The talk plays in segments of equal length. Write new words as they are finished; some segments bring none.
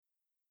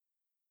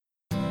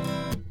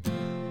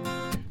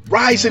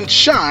Rise and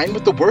shine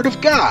with the Word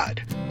of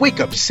God. Wake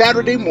up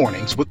Saturday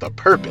mornings with a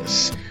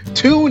purpose.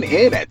 Tune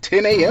in at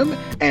 10 a.m.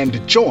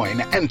 and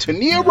join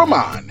Antonia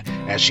Roman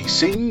as she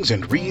sings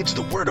and reads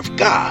the Word of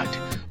God.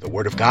 The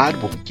Word of God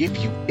will give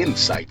you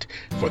insight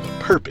for the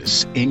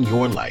purpose in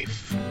your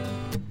life.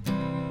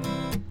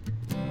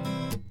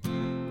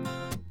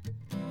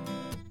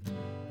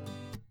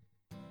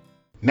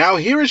 Now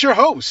here is your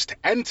host,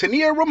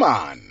 Antonia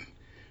Roman.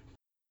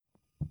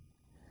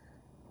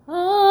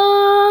 Oh,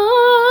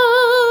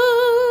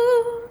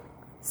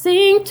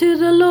 sing to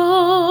the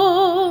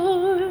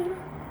Lord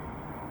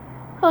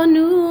a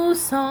new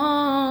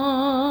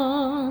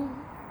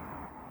song,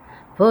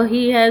 for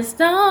he has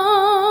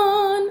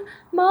done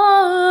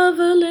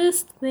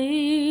marvelous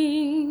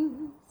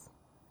things.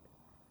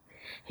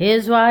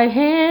 His right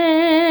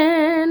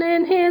hand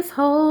and his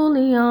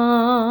holy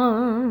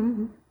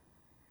arm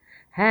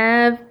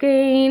have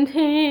gained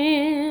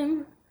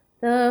him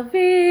the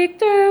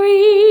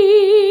victory.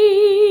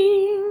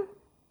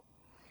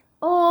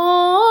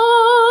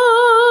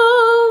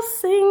 Oh,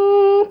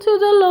 sing to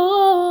the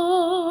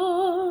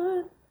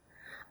Lord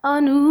a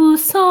new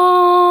song,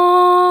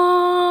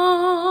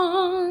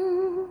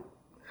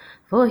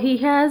 for he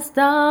has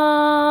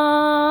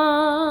done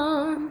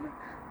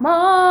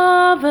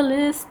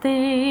marvelous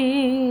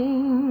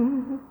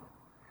things.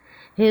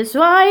 His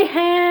right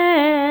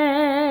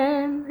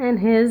hand and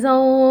his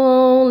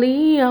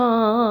only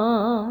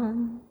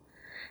arm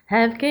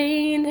have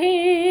gained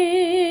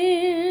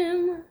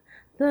him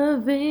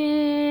the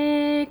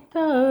victory.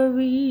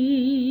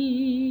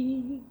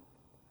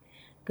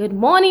 Good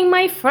morning,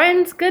 my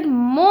friends. Good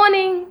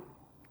morning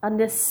on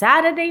this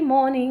Saturday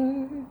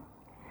morning.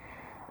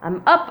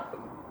 I'm up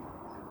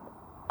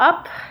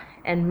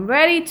and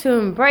ready to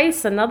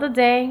embrace another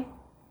day.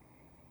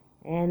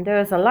 And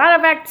there's a lot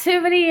of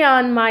activity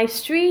on my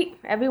street.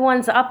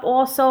 Everyone's up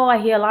also. I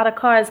hear a lot of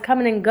cars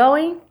coming and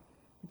going,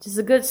 which is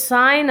a good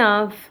sign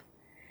of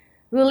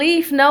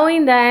relief,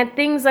 knowing that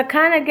things are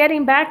kind of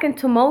getting back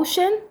into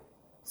motion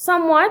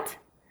somewhat.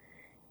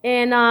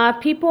 And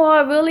people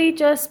are really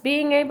just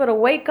being able to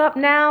wake up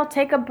now,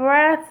 take a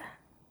breath,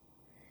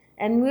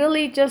 and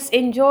really just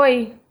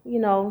enjoy,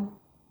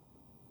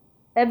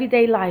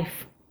 everyday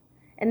life.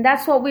 And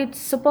that's what we're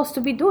supposed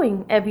to be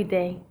doing every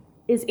day,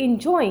 is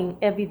enjoying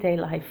everyday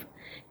life.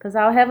 Because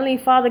our Heavenly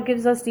Father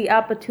gives us the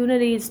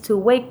opportunities to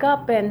wake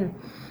up and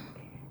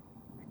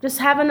just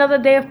have another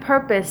day of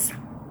purpose.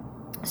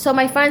 So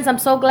my friends, I'm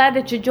so glad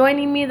that you're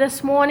joining me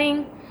this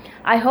morning.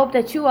 I hope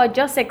that you are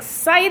just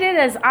excited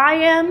as I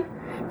am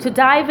to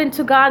dive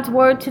into God's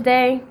Word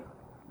today,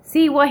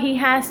 see what He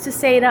has to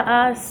say to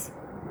us,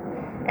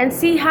 and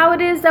see how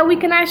it is that we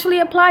can actually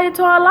apply it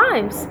to our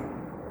lives.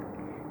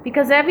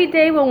 Because every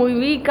day when we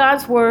read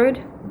God's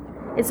Word,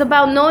 it's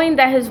about knowing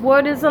that His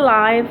Word is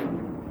alive,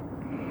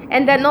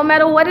 and that no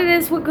matter what it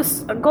is we're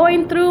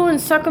going through and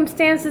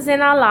circumstances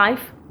in our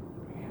life,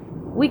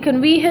 we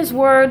can read His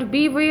Word,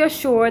 be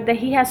reassured that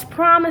He has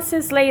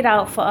promises laid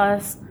out for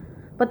us,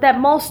 but that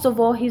most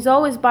of all, He's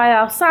always by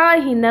our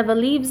side. He never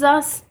leaves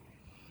us,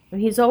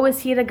 and He's always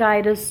here to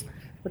guide us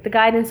with the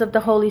guidance of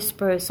the Holy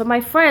Spirit. So my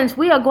friends,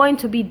 we are going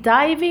to be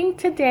diving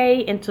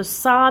today into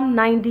Psalm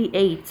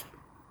 98.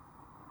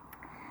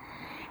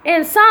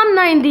 In Psalm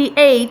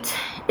 98,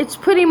 it's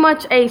pretty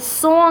much a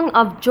song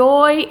of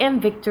joy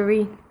and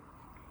victory,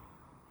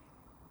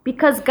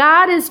 because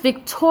God is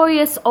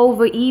victorious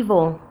over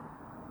evil.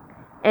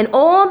 And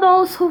all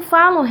those who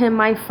follow Him,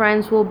 my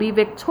friends, will be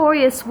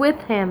victorious with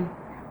Him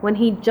when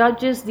He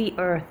judges the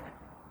earth.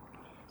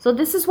 So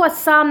this is what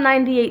Psalm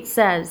 98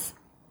 says.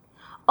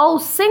 Oh,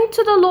 sing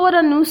to the Lord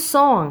a new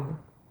song,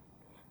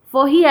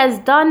 for He has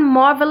done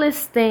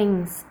marvelous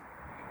things.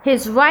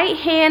 His right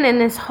hand and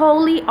His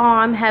holy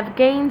arm have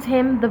gained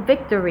Him the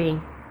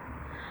victory.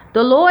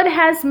 The Lord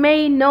has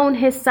made known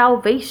His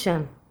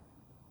salvation.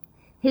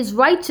 His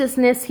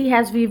righteousness He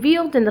has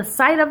revealed in the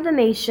sight of the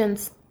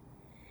nations.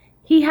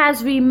 He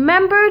has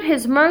remembered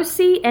His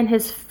mercy and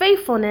His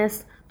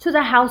faithfulness to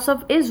the house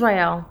of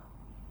Israel.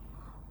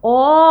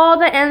 All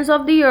the ends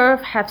of the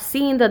earth have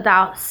seen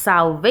the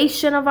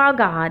salvation of our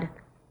God.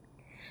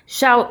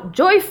 Shout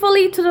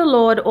joyfully to the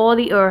Lord, all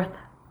the earth.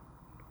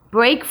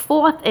 Break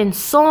forth in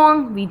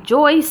song,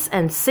 rejoice,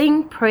 and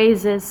sing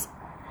praises.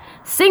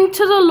 Sing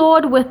to the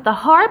Lord with the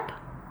harp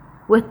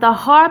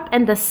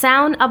and the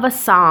sound of a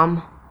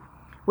psalm,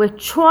 with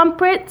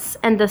trumpets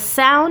and the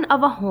sound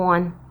of a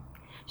horn.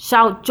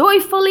 Shout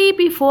joyfully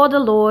before the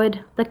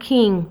Lord, the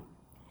King.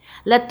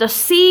 Let the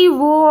sea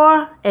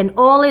roar in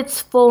all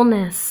its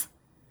fullness,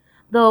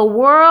 the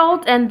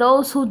world and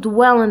those who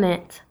dwell in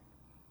it.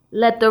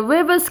 Let the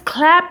rivers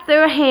clap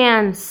their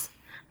hands.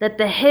 Let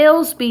the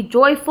hills be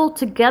joyful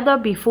together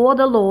before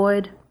the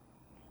Lord.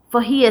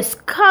 For He is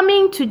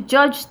coming to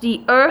judge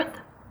the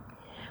earth.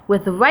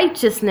 With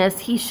righteousness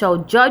He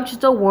shall judge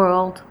the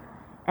world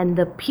and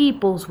the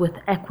peoples with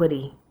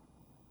equity.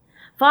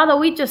 Father,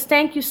 we just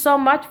thank You so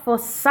much for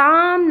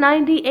Psalm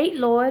 98,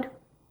 Lord.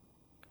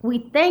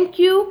 We thank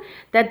You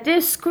that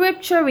this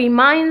scripture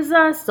reminds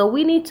us that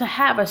we need to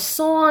have a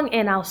song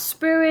in our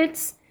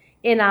spirits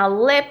in our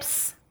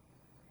lips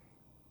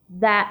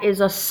that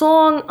is a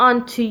song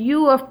unto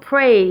you of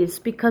praise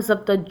because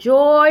of the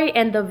joy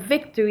and the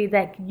victory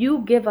that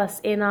you give us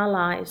in our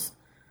lives.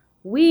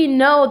 We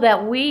know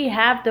that we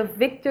have the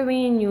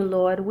victory in you,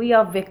 Lord. We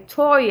are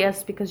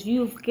victorious because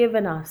you've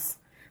given us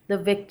the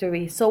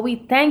victory. So we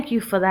thank you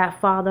for that,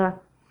 Father.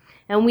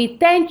 And we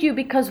thank you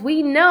because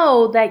we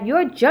know that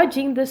you're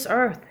judging this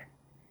earth.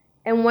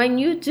 And when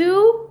you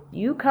do,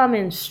 you come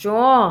in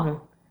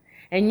strong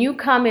and you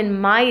come in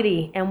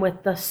mighty and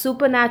with the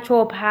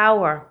supernatural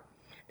power.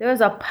 There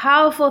is a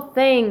powerful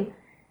thing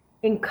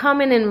in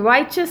coming in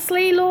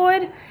righteously,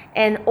 Lord,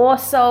 and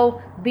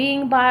also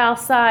being by our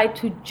side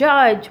to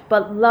judge,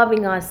 but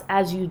loving us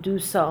as you do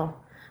so.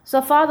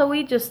 So, Father,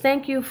 we just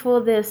thank you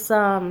for this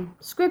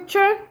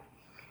scripture,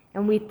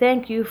 and we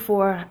thank you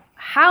for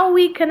how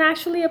we can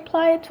actually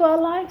apply it to our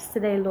lives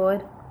today,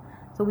 Lord.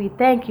 So we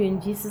thank you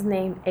in Jesus'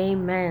 name,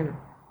 amen.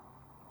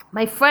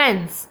 My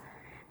friends,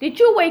 did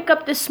you wake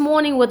up this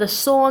morning with a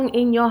song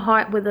in your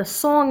heart, with a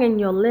song in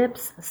your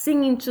lips,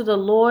 singing to the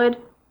Lord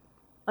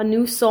a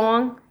new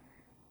song?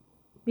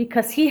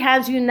 Because he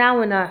has you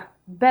now in a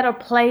better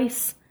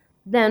place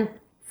than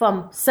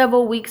from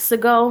several weeks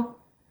ago.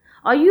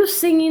 Are you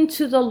singing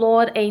to the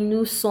Lord a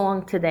new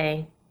song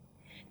today?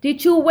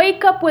 Did you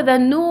wake up with a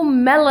new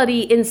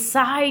melody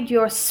inside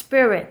your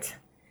spirit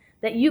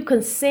that you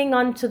can sing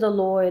unto the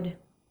Lord?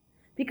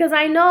 Because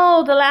I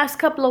know the last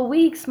couple of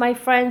weeks, my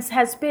friends,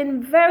 has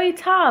been very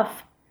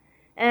tough.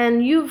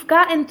 And you've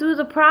gotten through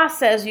the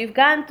process. You've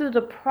gotten through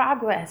the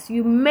progress.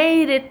 You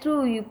made it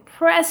through. You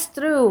pressed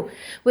through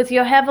with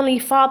your Heavenly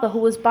Father who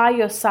was by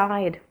your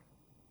side.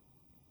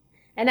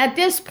 And at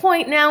this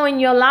point now in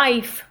your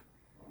life,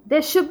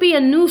 there should be a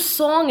new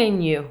song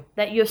in you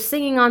that you're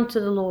singing unto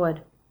the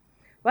Lord.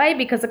 Right?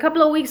 Because a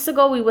couple of weeks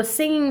ago, we were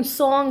singing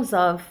songs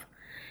of,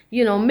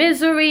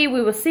 misery.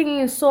 We were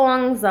singing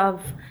songs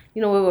of,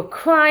 we were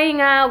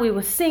crying out. We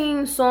were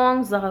singing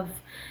songs of,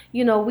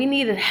 we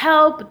needed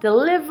help,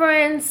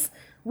 deliverance.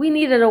 We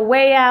needed a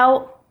way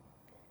out.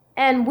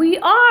 And we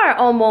are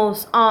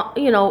almost,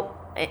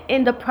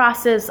 in the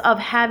process of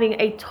having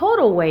a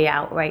total way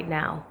out right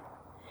now.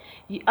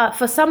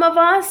 For some of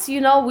us,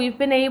 we've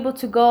been able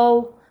to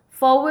go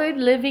forward,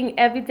 living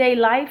everyday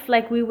life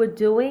like we were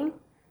doing.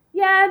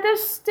 Yeah,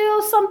 there's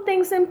still some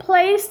things in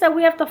place that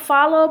we have to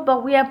follow,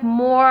 but we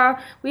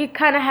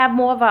kind of have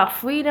more of our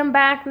freedom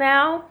back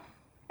now.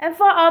 And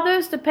for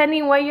others,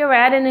 depending where you're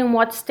at and in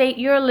what state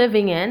you're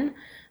living in,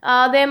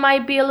 there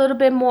might be a little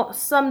bit more,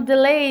 some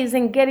delays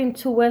in getting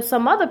to where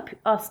some other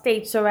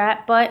states are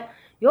at, but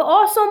you're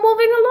also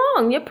moving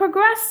along. You're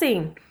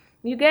progressing.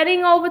 You're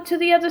getting over to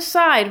the other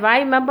side,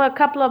 right? Remember a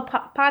couple of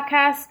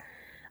podcasts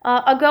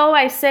ago,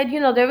 I said,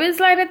 there is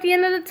light at the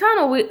end of the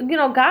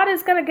tunnel. God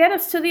is going to get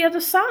us to the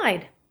other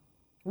side.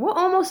 We're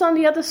almost on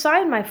the other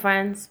side, my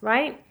friends,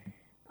 right?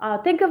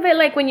 Think of it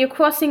like when you're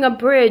crossing a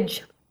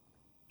bridge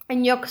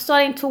and you're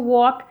starting to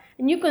walk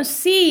and you can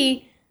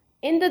see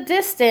in the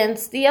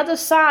distance the other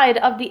side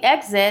of the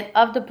exit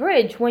of the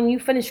bridge when you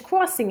finish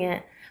crossing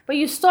it. But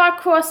you start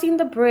crossing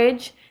the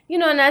bridge,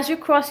 and as you're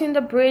crossing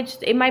the bridge,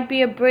 it might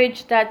be a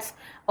bridge that's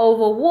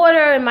over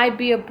water. It might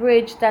be a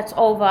bridge that's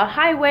over a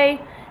highway.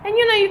 And,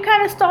 you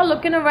kind of start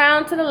looking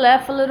around to the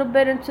left a little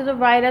bit and to the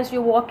right as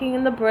you're walking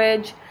in the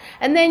bridge.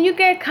 And then you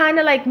get kind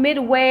of like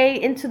midway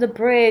into the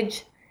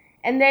bridge.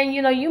 And then,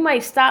 you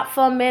might stop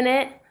for a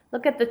minute,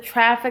 look at the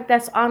traffic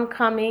that's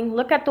oncoming,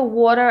 look at the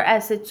water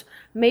as it's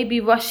maybe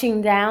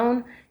rushing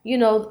down,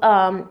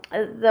 the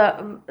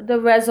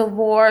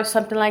reservoir or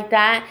something like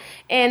that.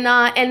 And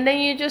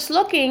then you're just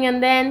looking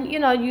and then,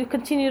 you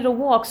continue to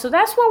walk. So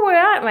that's where we're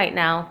at right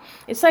now.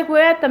 It's like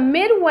we're at the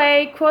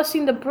midway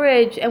crossing the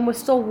bridge and we're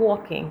still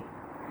walking.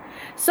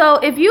 So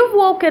if you've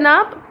woken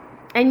up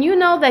and you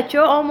know that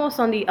you're almost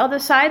on the other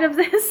side of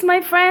this,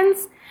 my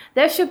friends,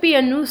 there should be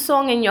a new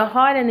song in your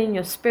heart and in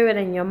your spirit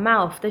and your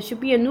mouth. There should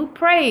be a new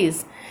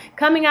praise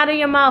coming out of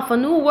your mouth, a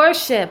new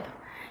worship,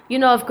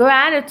 of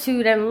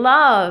gratitude and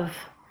love.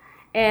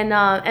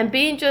 And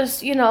being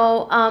just,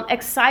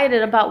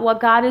 excited about what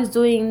God is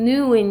doing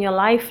new in your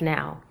life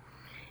now.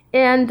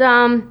 And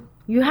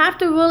you have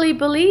to really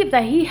believe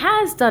that he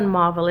has done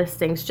marvelous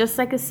things, just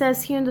like it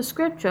says here in the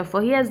scripture,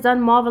 for he has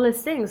done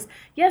marvelous things.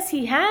 Yes,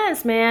 he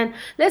has, man.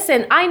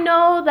 Listen, I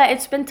know that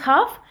it's been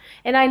tough,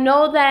 and I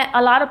know that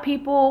a lot of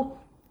people,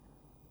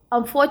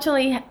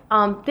 unfortunately,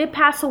 did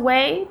pass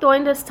away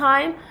during this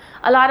time.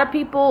 A lot of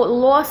people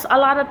lost a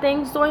lot of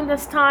things during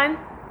this time.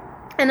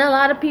 And a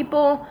lot of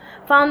people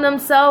found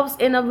themselves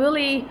in a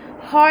really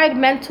hard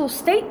mental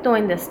state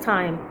during this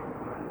time.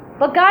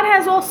 But God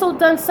has also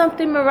done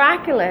something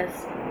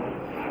miraculous.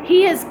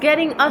 He is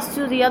getting us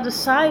to the other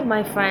side,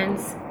 my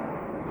friends.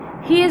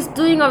 He is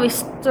doing a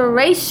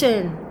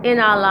restoration in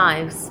our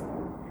lives.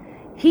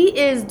 He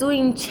is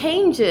doing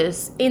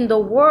changes in the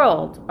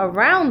world,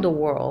 around the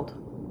world.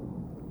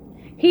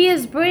 He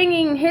is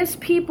bringing his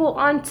people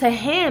unto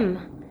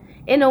him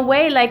in a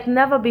way like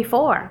never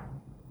before.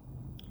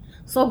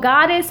 So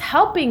God is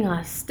helping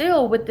us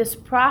still with this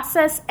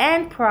process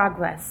and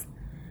progress.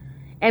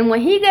 And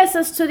when he gets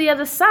us to the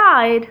other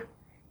side,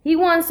 he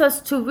wants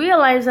us to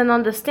realize and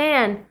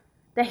understand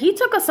that he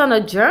took us on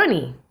a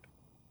journey.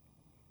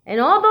 And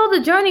although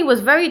the journey was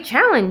very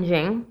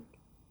challenging,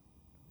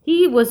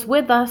 he was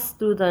with us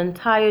through the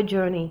entire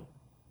journey.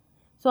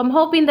 So I'm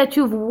hoping that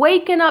you've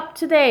waken up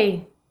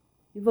today.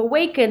 You've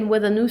awakened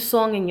with a new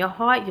song in your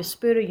heart, your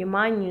spirit, your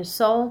mind, and your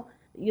soul.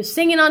 You're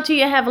singing unto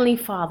your Heavenly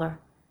Father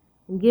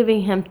and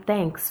giving him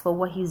thanks for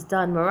what he's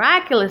done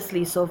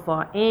miraculously so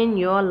far in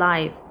your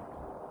life.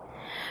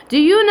 Do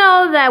you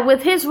know that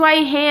with his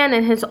right hand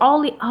and his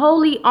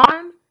holy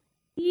arm,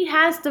 he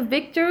has the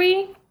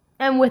victory?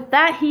 And with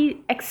that,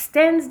 he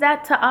extends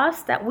that to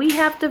us, that we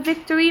have the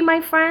victory,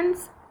 my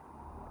friends.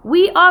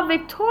 We are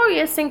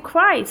victorious in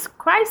Christ.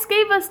 Christ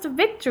gave us the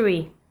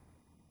victory.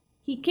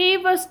 He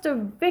gave us the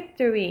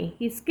victory.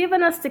 He's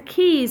given us the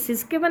keys.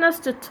 He's given us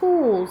the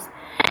tools.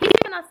 He's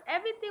given us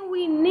everything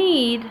we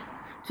need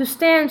to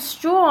stand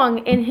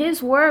strong in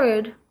his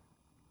word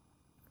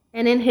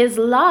and in his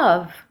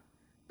love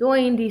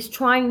during these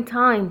trying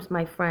times,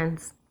 my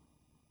friends.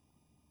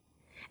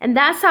 And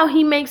that's how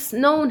he makes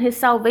known his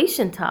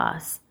salvation to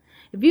us.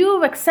 If you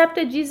have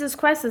accepted Jesus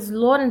Christ as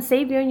Lord and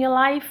Savior in your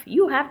life,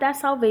 you have that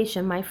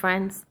salvation, my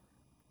friends.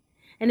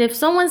 And if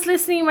someone's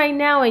listening right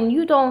now and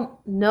you don't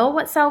know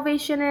what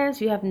salvation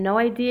is, you have no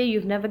idea,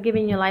 you've never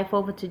given your life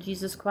over to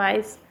Jesus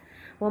Christ,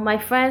 well, my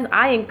friends,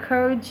 I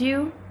encourage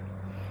you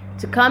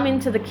to come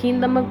into the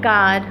kingdom of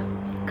God,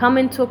 come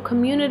into a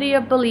community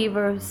of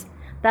believers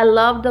that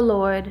love the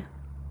Lord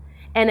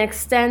and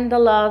extend the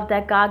love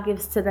that God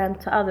gives to them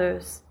to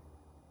others.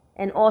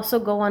 And also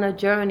go on a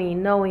journey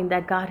knowing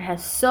that God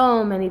has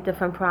so many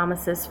different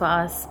promises for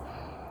us.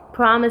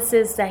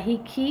 Promises that he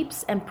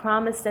keeps and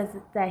promises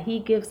that he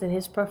gives in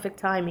his perfect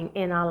timing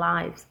in our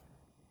lives.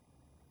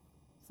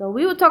 So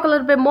we will talk a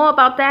little bit more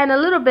about that in a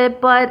little bit.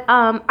 But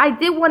I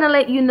did want to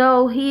let you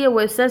know here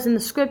where it says in the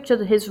scripture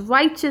that his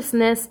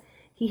righteousness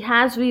he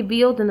has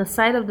revealed in the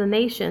sight of the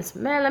nations.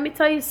 Man, let me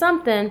tell you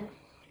something.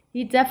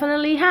 He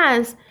definitely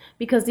has.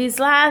 Because these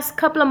last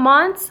couple of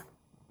months,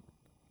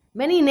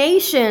 many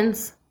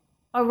nations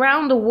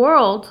around the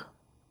world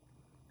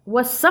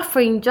was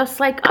suffering just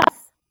like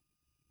us.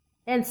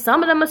 And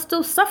some of them are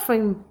still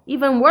suffering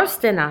even worse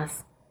than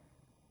us.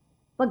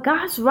 But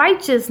God's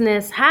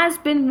righteousness has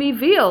been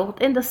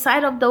revealed in the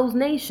sight of those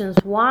nations.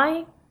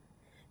 Why?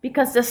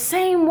 Because the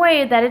same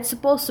way that it's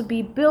supposed to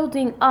be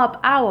building up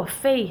our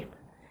faith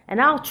and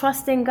our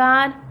trust in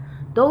God,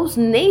 those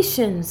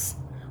nations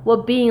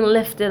were being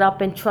lifted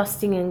up and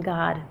trusting in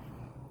God.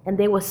 And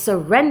they were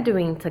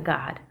surrendering to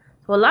God.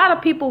 So a lot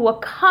of people were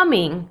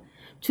coming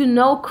to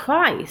know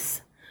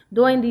Christ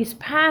during these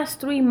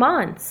past 3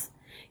 months,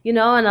 and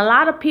a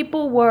lot of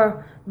people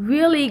were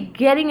really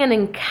getting an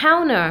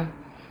encounter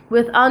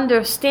with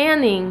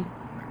understanding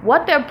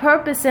what their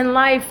purpose in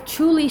life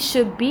truly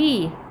should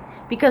be,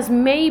 because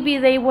maybe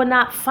they were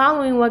not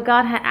following what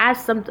God had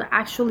asked them to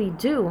actually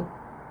do.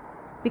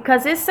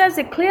 Because it says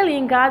it clearly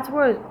in God's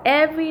word,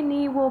 every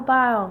knee will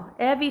bow,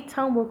 every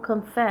tongue will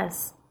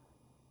confess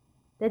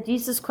that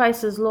Jesus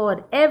Christ is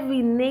Lord.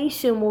 Every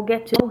nation will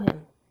get to know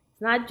him.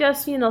 Not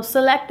just,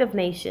 selective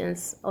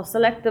nations or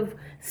selective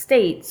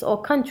states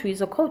or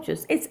countries or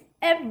cultures. It's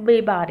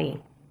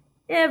everybody.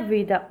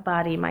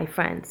 Everybody, my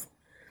friends.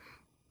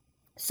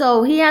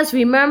 So he has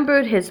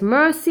remembered his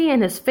mercy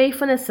and his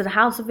faithfulness to the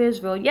house of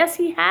Israel. Yes,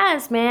 he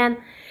has, man.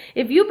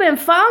 If you've been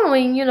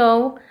following,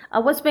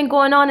 what's been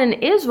going on in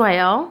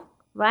Israel,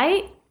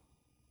 right?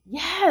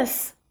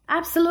 Yes,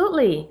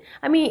 absolutely.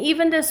 I mean,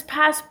 even this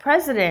past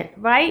president,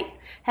 right,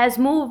 has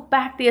moved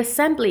back the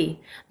assembly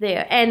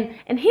there. And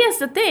here's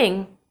the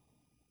thing,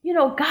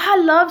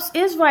 God loves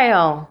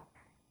Israel.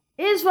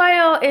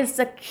 Israel is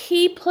the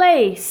key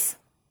place,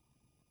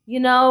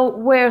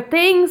 where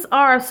things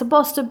are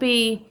supposed to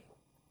be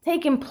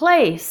taking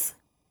place.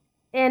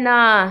 And,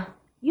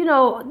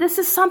 this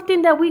is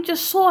something that we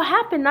just saw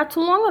happen not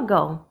too long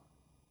ago.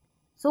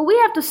 So we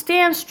have to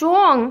stand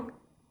strong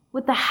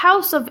with the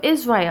house of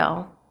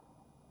Israel.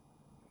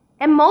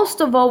 And most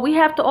of all, we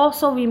have to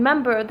also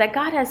remember that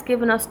God has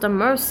given us the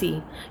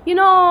mercy.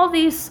 All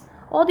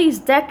these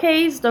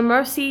decades, the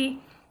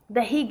mercy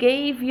that he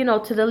gave,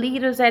 to the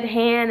leaders at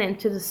hand and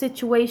to the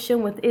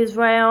situation with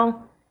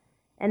Israel.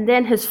 And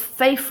then his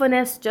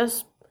faithfulness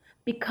just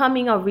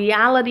becoming a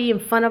reality in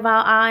front of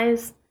our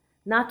eyes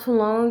not too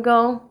long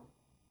ago.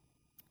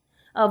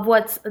 Of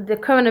what's the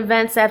current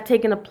events that have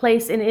taken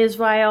place in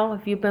Israel,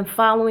 if you've been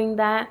following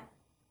that.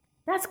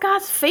 That's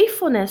God's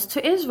faithfulness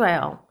to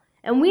Israel.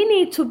 And we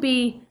need to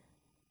be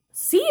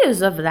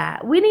seers of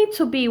that. We need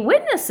to be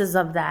witnesses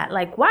of that.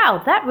 Like,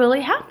 wow, that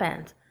really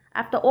happened.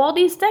 After all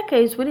these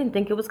decades, we didn't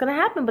think it was going to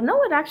happen. But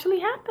no, it actually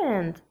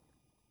happened.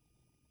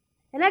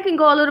 And I can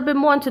go a little bit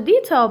more into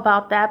detail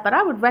about that. But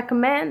I would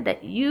recommend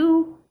that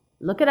you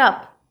look it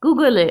up.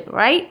 Google it,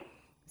 right?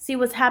 See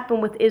what's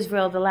happened with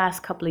Israel the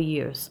last couple of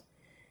years.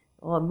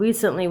 Or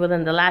recently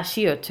within the last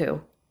year or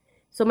two.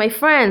 So my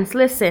friends,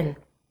 listen.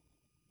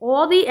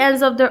 All the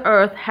ends of the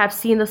earth have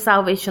seen the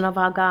salvation of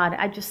our God.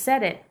 I just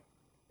said it.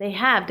 They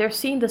have. They're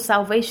seeing the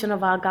salvation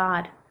of our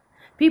God.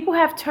 People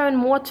have turned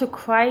more to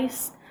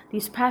Christ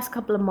these past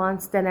couple of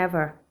months than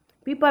ever.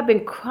 People have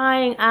been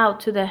crying out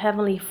to their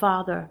Heavenly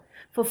Father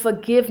for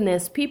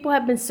forgiveness. People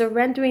have been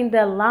surrendering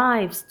their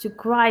lives to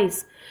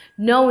Christ,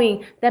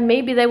 knowing that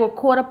maybe they were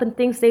caught up in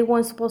things they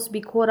weren't supposed to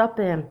be caught up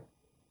in,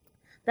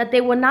 that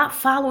they were not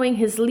following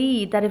his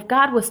lead, that if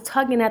God was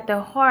tugging at their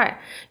heart,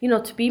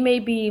 to be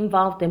maybe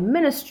involved in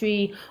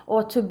ministry,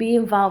 or to be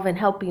involved in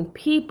helping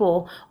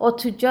people, or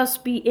to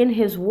just be in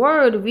his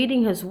word,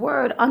 reading his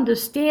word,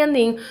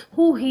 understanding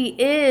who he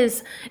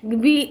is,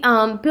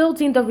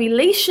 building the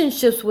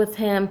relationships with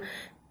him,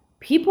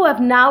 people have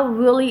now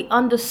really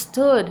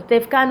understood.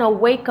 They've gotten a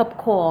wake-up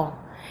call,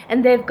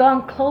 and they've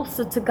gone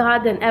closer to God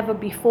than ever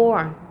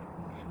before.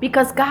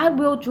 Because God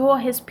will draw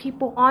his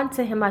people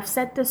onto him. I've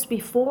said this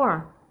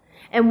before.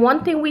 And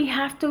one thing we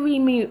have to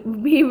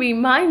be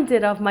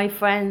reminded of, my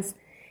friends,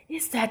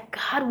 is that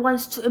God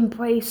wants to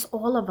embrace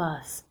all of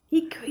us.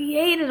 He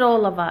created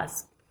all of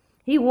us.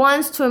 He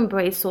wants to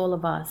embrace all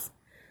of us.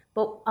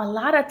 But a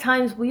lot of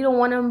times we don't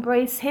want to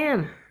embrace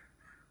him.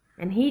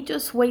 And he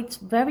just waits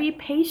very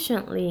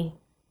patiently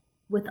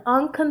with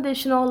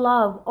unconditional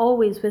love,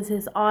 always with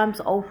his arms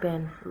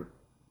open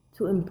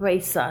to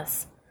embrace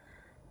us.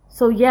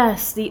 So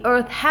yes, the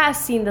earth has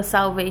seen the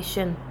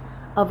salvation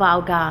of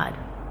our God.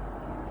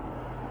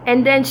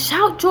 And then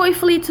shout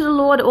joyfully to the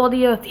Lord, all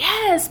the earth.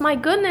 Yes, my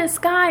goodness,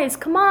 guys,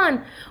 come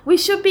on. We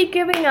should be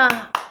giving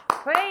a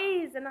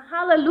praise and a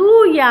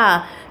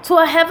hallelujah to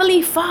our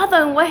Heavenly Father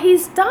and what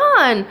he's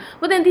done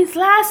within these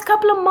last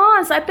couple of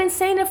months. I've been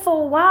saying it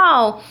for a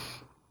while.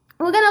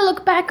 We're going to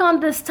look back on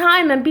this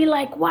time and be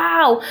like,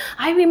 wow,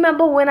 I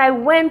remember when I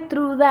went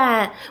through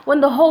that,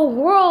 when the whole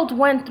world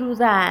went through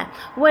that,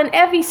 when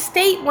every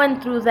state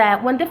went through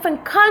that, when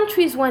different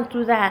countries went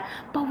through that.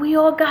 But we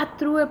all got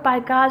through it by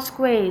God's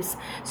grace.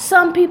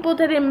 Some people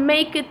didn't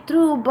make it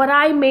through, but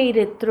I made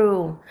it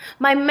through.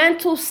 My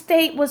mental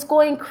state was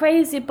going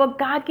crazy, but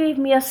God gave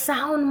me a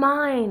sound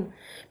mind.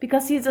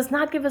 Because he does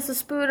not give us a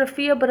spirit of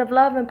fear, but of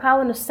love and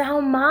power and a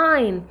sound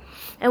mind.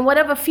 And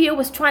whatever fear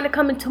was trying to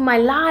come into my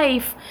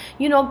life,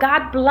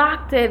 God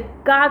blocked it.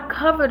 God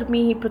covered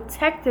me. He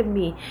protected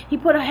me. He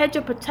put a hedge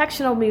of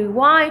protection on me.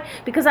 Why?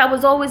 Because I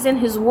was always in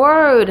his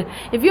word.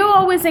 If you're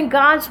always in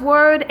God's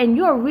word and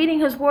you're reading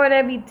his word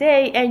every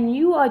day and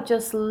you are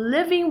just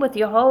living with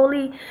the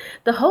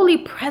holy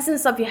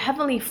presence of your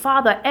Heavenly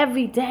Father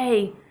every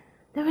day,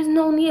 there is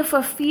no need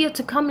for fear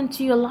to come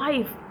into your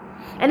life.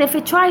 And if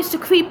it tries to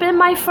creep in,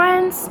 my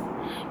friends,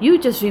 you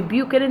just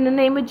rebuke it in the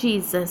name of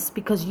Jesus,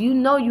 because you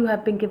know you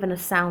have been given a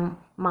sound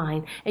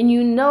mind, and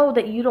you know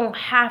that you don't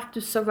have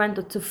to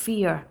surrender to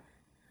fear.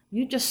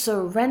 You just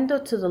surrender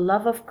to the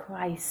love of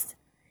Christ,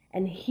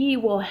 and he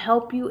will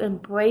help you,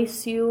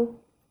 embrace you,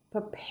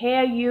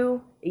 prepare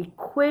you,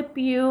 equip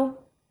you,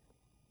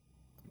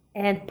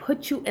 and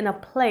put you in a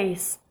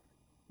place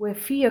where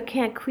fear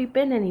can't creep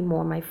in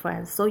anymore, my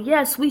friends. So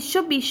yes, we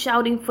should be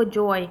shouting for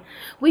joy.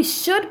 We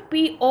should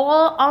be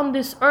all on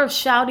this earth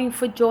shouting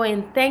for joy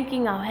and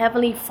thanking our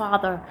Heavenly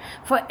Father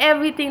for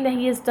everything that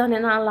he has done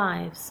in our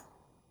lives.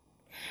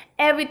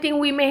 Everything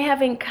we may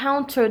have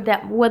encountered,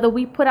 that whether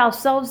we put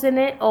ourselves in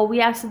it or we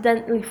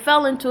accidentally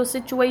fell into a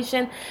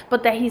situation,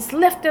 but that he's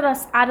lifted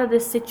us out of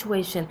this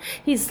situation.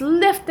 He's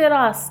lifted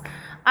us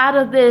out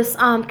of this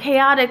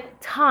chaotic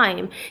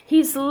time.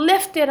 He's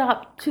lifted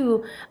up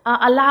to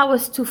allow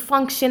us to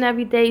function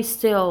every day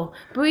still,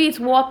 breathe,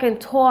 walk, and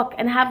talk,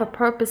 and have a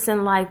purpose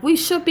in life. We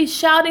should be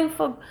shouting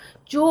for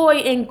joy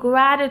and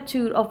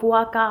gratitude of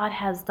what God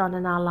has done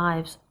in our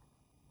lives.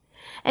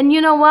 And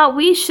you know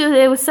what?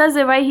 It says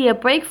it right here,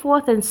 break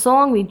forth in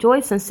song,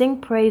 rejoice, and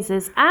sing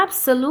praises.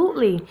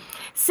 Absolutely.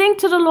 Sing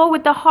to the Lord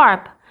with the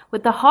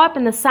harp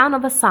and the sound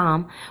of a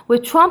psalm,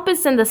 with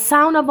trumpets and the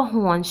sound of a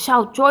horn.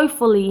 Shout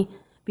joyfully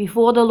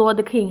before the Lord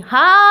the King.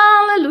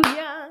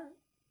 Hallelujah.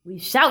 We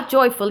shout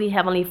joyfully,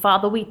 Heavenly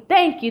Father. We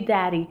thank you,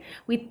 Daddy.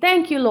 We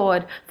thank you,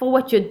 Lord, for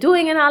what you're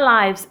doing in our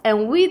lives,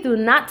 and we do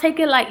not take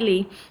it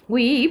lightly.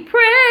 We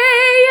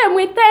pray and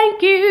we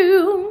thank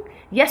you.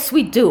 Yes,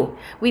 we do.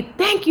 We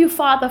thank you,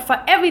 Father,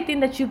 for everything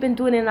that you've been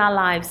doing in our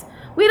lives.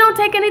 We don't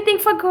take anything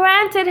for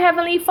granted,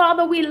 Heavenly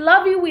Father. We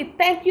love you. We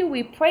thank you.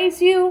 We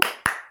praise you.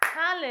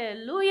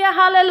 Hallelujah,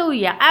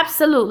 hallelujah.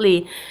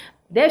 Absolutely.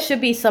 There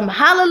should be some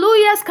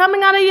hallelujahs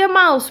coming out of your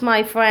mouths,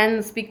 my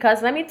friends,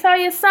 because let me tell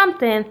you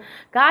something.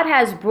 God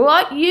has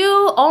brought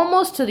you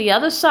almost to the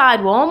other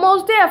side. We're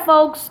almost there,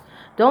 folks.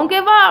 Don't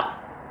give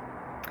up.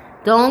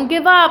 Don't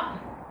give up.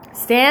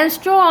 Stand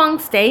strong.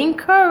 Stay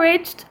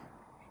encouraged.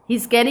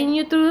 He's getting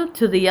you through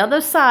to the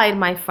other side,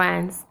 my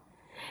friends.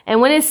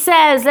 And when it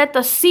says, let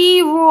the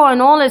sea roar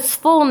in all its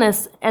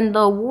fullness, and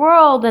the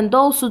world and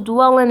those who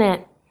dwell in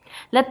it,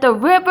 let the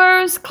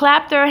rivers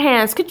clap their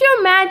hands. Could you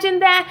imagine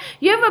that?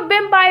 You ever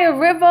been by a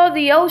river,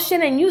 the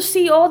ocean, and you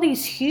see all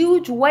these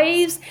huge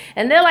waves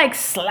and they're like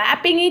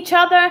slapping each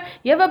other?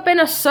 You ever been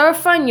a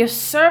surfer and you're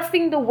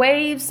surfing the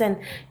waves and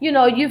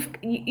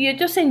you're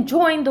just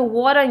enjoying the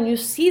water and you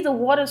see the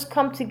waters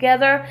come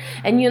together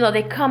and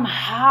they come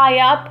high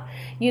up.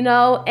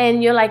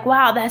 and you're like,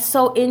 wow, that's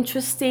so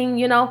interesting,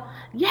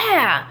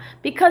 Yeah,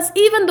 because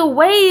even the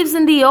waves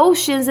in the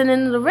oceans and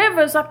in the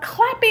rivers are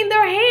clapping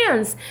their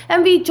hands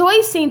and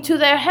rejoicing to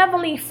their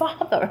heavenly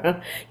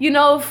Father,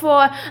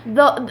 for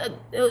the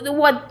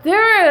what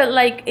they're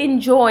like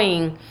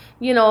enjoying,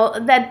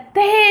 that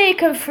they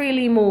can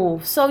freely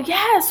move. So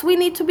yes, we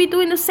need to be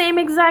doing the same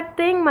exact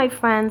thing, my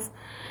friends.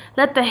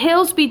 Let the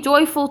hills be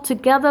joyful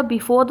together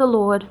before the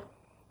Lord,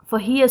 for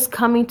he is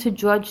coming to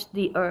judge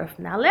the earth.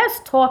 Now let's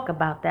talk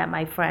about that,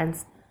 my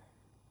friends.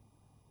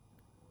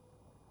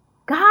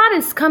 God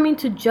is coming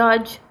to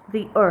judge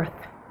the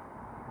earth.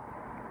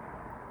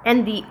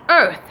 And the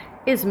earth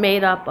is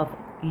made up of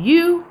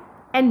you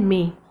and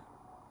me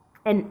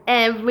and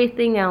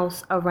everything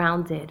else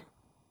around it.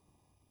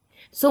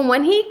 So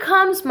when he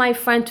comes, my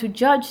friend, to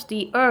judge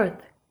the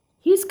earth,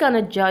 he's going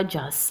to judge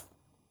us.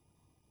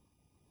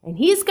 And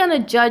he's going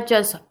to judge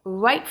us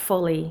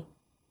rightfully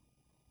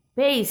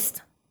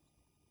based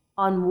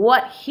on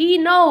what he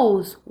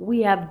knows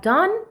we have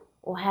done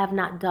or have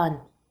not done.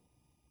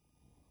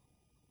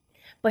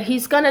 But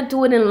he's going to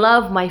do it in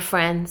love, my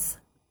friends.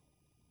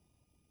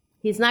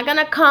 He's not going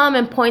to come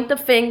and point the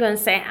finger and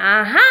say,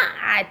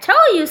 I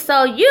told you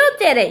so. You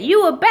did it.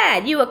 You were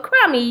bad. You were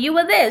crummy. You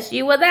were this.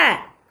 You were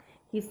that.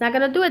 He's not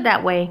going to do it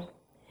that way.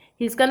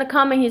 He's going to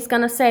come and he's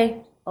going to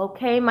say,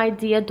 okay, my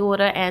dear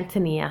daughter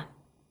Antonia,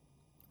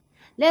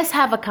 let's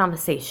have a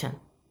conversation.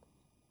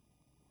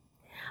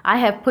 I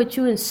have put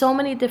you in so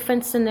many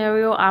different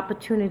scenario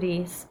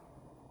opportunities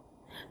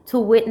to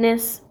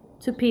witness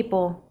to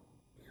people.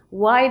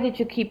 Why did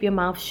you keep your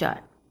mouth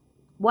shut?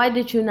 Why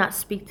did you not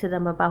speak to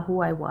them about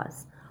who I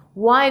was?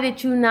 Why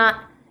did you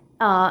not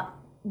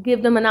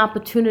give them an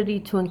opportunity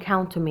to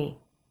encounter me?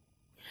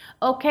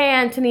 Okay,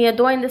 Antonia,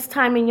 during this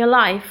time in your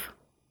life,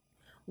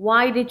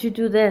 why did you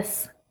do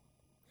this?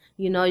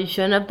 You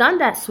shouldn't have done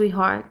that,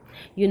 sweetheart.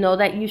 You know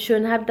that you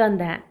shouldn't have done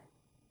that.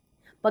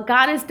 But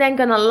God is then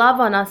going to love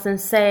on us and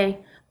say,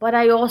 but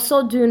I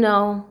also do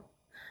know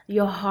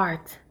your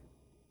heart.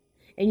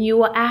 And you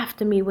were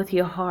after me with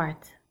your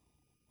heart.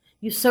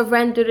 You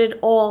surrendered it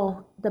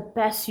all the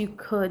best you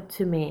could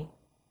to me.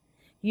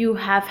 You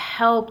have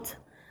helped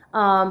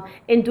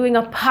in doing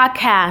a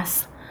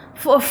podcast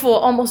for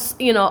almost,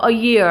 a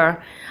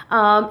year.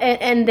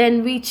 And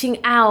then reaching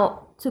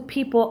out to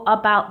people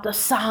about the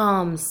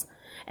Psalms.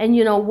 And,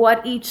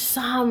 what each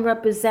Psalm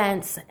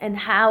represents and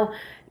how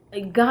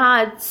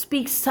God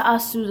speaks to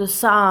us through the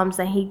Psalms,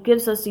 and he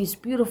gives us these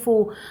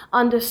beautiful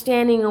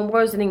understanding and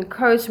words and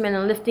encouragement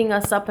and lifting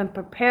us up and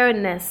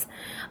preparedness,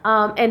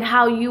 and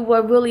how you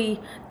were really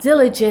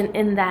diligent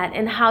in that,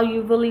 and how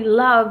you really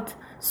loved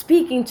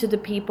speaking to the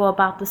people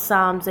about the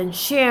Psalms and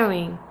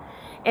sharing,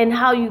 and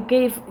how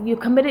you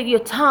committed your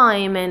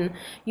time, and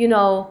you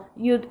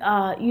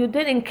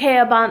didn't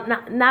care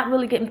about not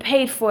really getting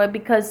paid for it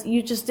because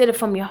you just did it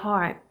from your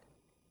heart.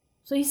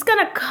 So he's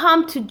going to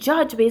come to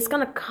judge, but he's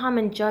going to come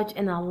and judge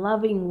in a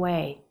loving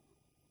way.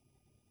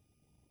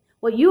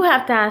 What you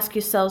have to ask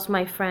yourselves,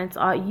 my friends,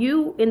 are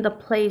you in the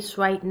place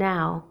right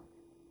now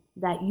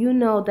that you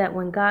know that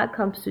when God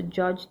comes to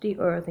judge the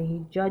earth and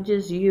he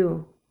judges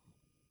you,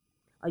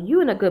 are you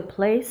in a good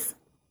place?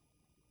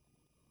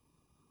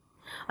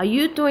 Are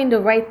you doing the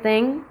right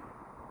thing?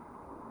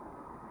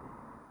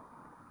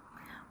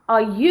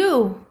 Are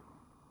you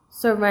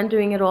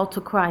surrendering it all to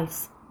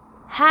Christ?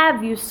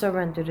 Have you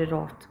surrendered it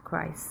all to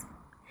Christ?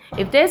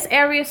 If there's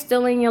areas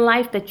still in your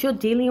life that you're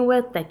dealing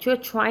with, that you're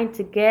trying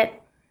to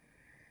get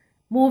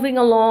moving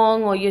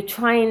along, or you're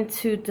trying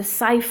to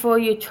decipher,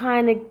 you're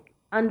trying to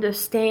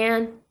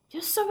understand,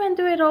 just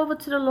surrender it over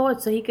to the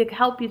Lord so he could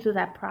help you through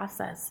that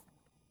process.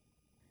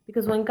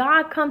 Because when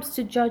God comes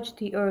to judge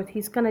the earth,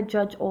 he's going to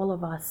judge all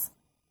of us.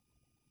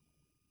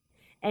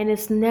 And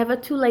it's never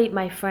too late,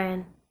 my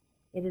friend.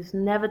 It is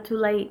never too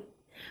late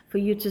for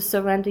you to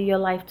surrender your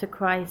life to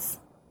Christ.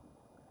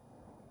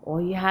 All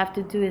you have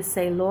to do is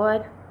say,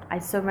 Lord, I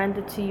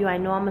surrender to you. I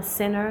know I'm a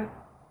sinner.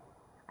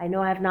 I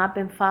know I have not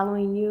been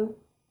following you.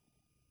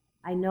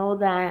 I know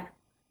that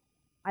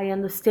I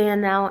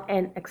understand now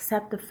and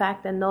accept the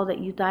fact and know that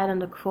you died on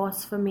the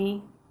cross for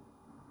me,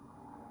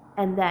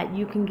 and that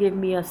you can give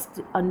me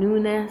a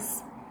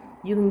newness.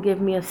 You can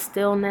give me a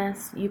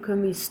stillness. You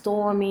can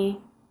restore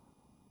me.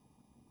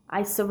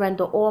 I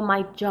surrender all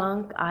my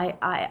junk.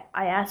 I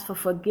ask for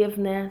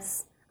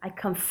forgiveness. I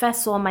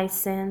confess all my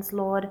sins,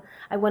 Lord.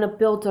 I want to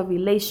build a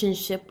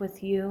relationship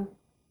with you.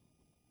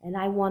 And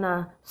I want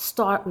to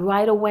start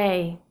right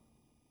away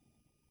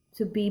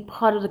to be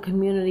part of the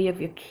community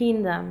of your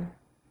kingdom.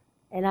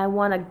 And I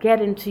want to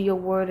get into your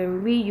word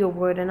and read your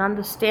word and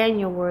understand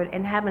your word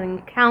and have an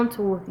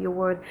encounter with your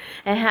word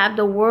and have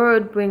the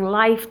word bring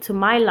life to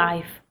my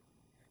life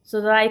so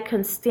that I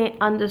can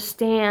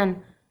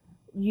understand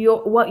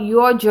what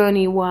your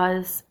journey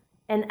was,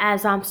 and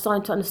as I'm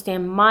starting to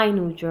understand my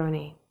new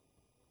journey.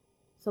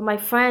 So my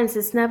friends,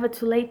 it's never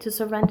too late to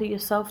surrender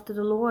yourself to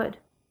the Lord,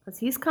 because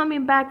he's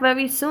coming back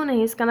very soon and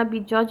he's going to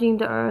be judging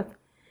the earth.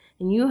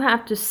 And you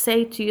have to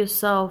say to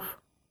yourself,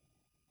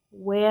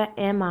 where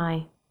am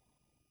I?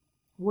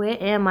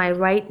 Where am I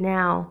right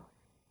now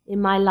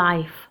in my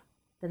life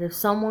that if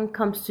someone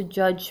comes to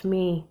judge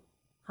me,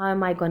 how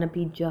am I going to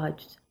be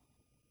judged?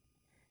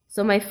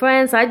 So my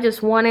friends, I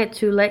just wanted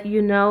to let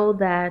you know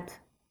that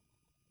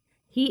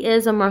He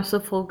is a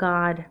merciful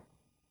God.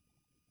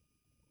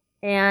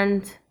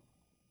 And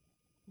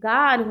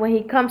God, when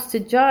He comes to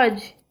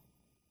judge,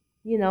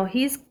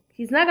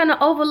 He's not going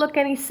to overlook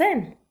any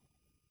sin.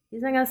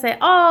 He's not going to say,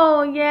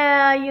 oh,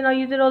 yeah,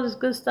 you did all this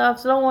good stuff,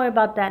 so don't worry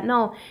about that.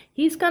 No,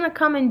 He's going to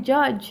come and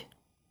judge.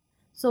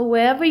 So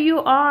wherever you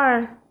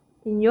are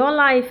in your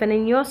life and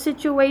in your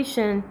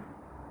situation,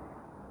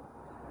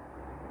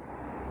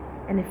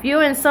 and if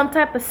you're in some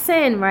type of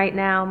sin right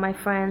now, my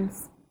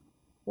friends,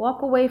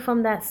 walk away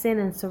from that sin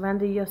and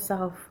surrender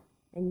yourself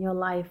and your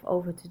life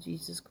over to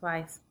Jesus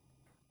Christ.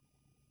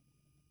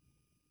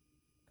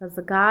 Because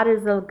the God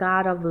is a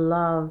God of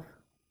love.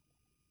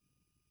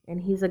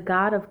 And He's a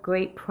God of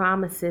great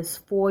promises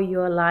for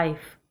your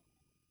life.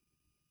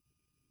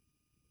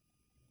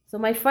 So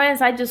my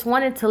friends, I just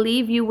wanted to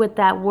leave you with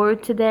that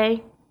word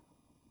today.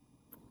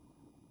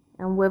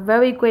 And we're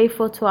very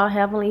grateful to our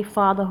Heavenly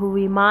Father who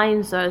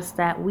reminds us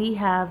that we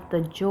have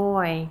the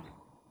joy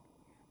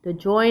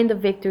and the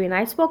victory. And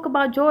I spoke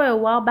about joy a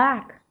while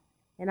back.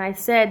 And I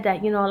said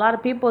that, a lot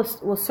of people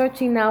were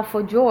searching now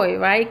for joy,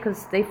 right?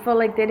 Because they felt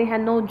like they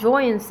had no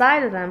joy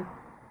inside of them.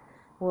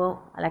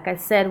 Well, like I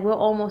said, we're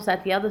almost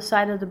at the other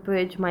side of the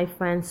bridge, my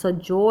friends. So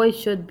joy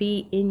should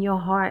be in your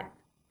heart.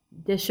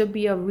 There should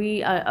be a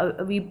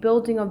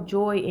rebuilding of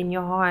joy in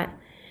your heart.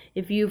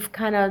 If you've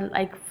kind of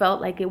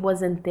felt like it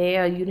wasn't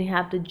there, you didn't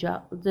have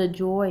the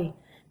joy.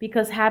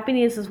 Because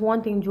happiness is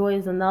one thing, joy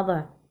is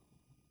another.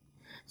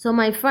 So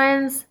my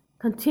friends,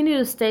 continue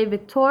to stay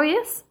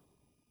victorious.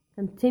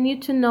 Continue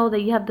to know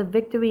that you have the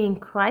victory in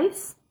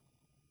Christ.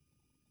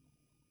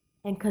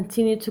 And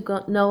continue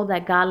to know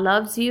that God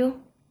loves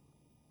you.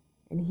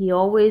 And He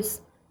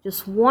always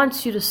just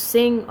wants you to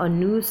sing a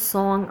new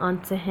song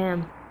unto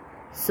Him.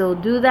 So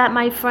do that,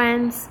 my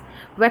friends.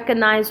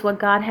 Recognize what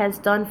God has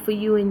done for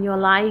you in your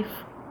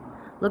life.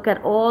 Look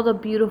at all the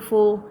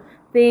beautiful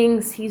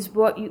things He's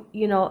brought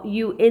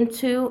you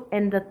into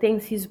and the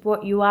things He's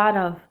brought you out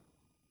of.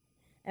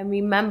 And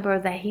remember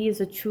that He is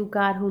a true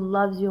God who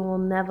loves you and will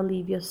never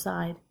leave your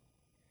side.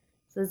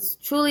 So it's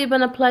truly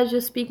been a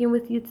pleasure speaking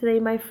with you today,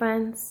 my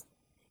friends.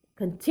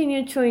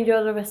 Continue to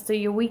enjoy the rest of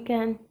your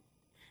weekend.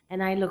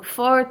 And I look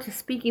forward to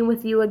speaking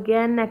with you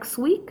again next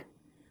week,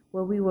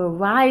 where we will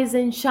rise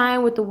and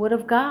shine with the Word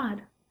of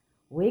God.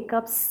 Wake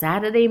up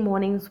Saturday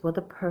mornings with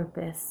a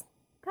purpose.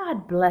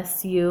 God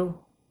bless you.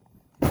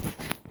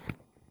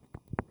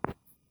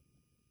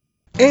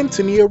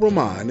 Antonia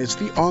Roman is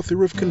the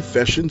author of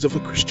Confessions of a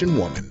Christian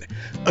Woman,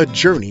 A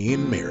Journey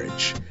in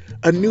Marriage,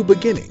 A New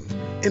Beginning.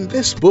 In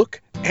this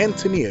book,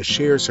 Antonia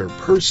shares her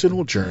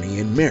personal journey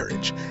in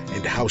marriage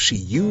and how she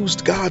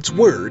used God's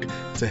Word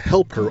to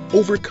help her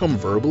overcome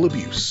verbal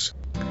abuse.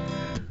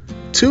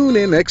 Tune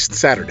in next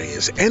Saturday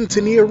as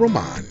Antonia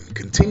Roman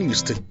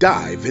continues to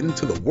dive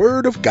into the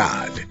Word of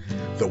God.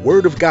 The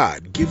Word of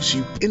God gives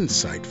you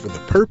insight for the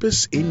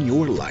purpose in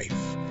your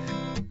life.